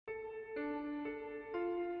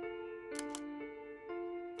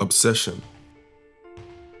Obsession.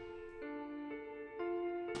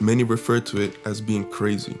 Many refer to it as being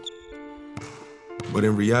crazy, but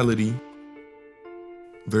in reality,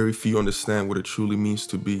 very few understand what it truly means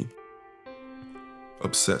to be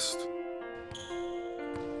obsessed.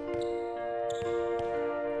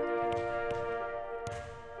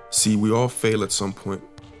 See, we all fail at some point.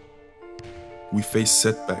 We face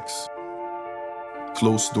setbacks,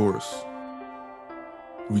 closed doors,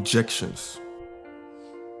 rejections.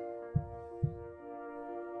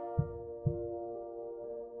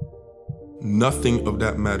 Nothing of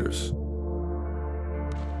that matters.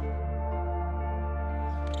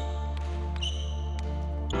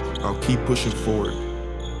 I'll keep pushing forward.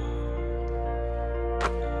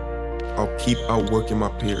 I'll keep outworking my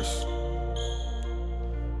peers.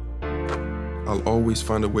 I'll always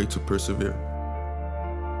find a way to persevere.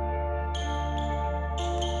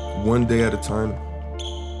 One day at a time,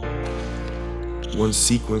 one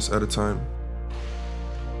sequence at a time,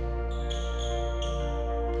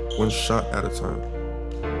 one shot at a time.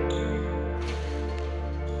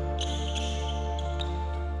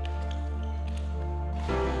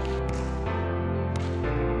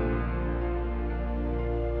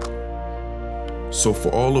 So for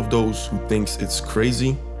all of those who thinks it's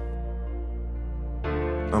crazy,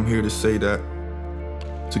 I'm here to say that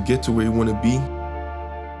to get to where you want to be,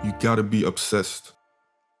 you gotta be obsessed.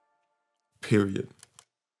 Period.